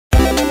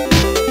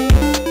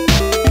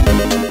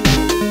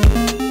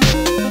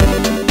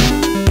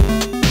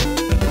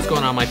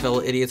fellow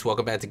idiots?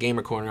 Welcome back to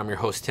Gamer Corner. I'm your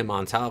host, Tim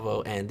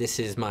Montalvo, and this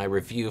is my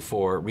review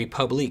for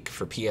Republique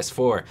for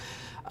PS4.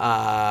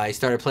 I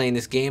started playing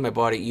this game, I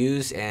bought it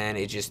used, and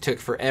it just took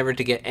forever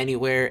to get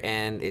anywhere,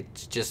 and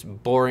it's just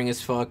boring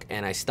as fuck,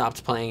 and I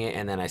stopped playing it,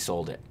 and then I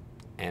sold it.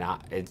 And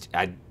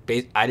I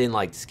didn't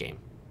like this game.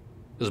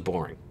 It was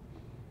boring.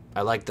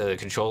 I like the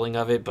controlling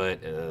of it,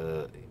 but,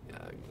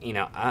 you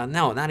know,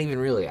 no, not even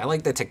really. I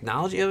like the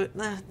technology of it.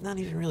 Nah, not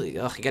even really.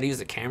 Ugh, you gotta use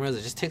the cameras.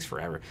 It just takes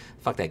forever.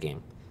 Fuck that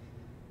game.